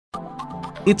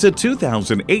It's a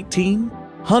 2018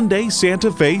 Hyundai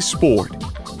Santa Fe Sport.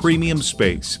 Premium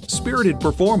space, spirited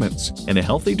performance, and a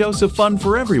healthy dose of fun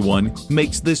for everyone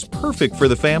makes this perfect for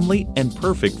the family and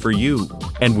perfect for you.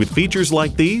 And with features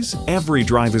like these, every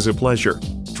drive is a pleasure.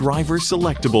 Driver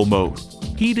selectable mode,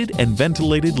 heated and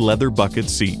ventilated leather bucket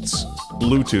seats,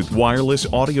 Bluetooth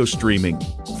wireless audio streaming,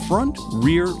 front,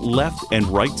 rear, left, and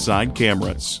right side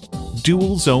cameras,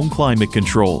 dual zone climate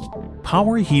control,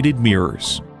 power heated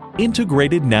mirrors,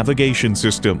 integrated navigation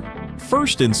system,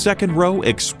 first and second row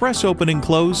express open and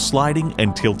close sliding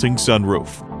and tilting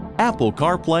sunroof, Apple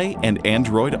CarPlay and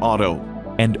Android Auto,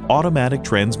 and automatic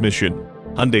transmission.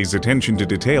 Hyundai's attention to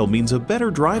detail means a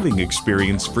better driving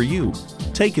experience for you.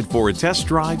 Take it for a test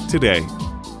drive today.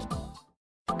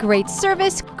 Great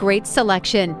service, great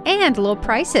selection, and low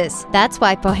prices. That's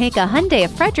why Pohanka Hyundai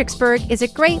of Fredericksburg is a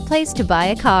great place to buy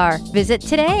a car. Visit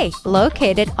today,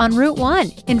 located on Route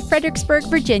 1 in Fredericksburg,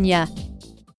 Virginia.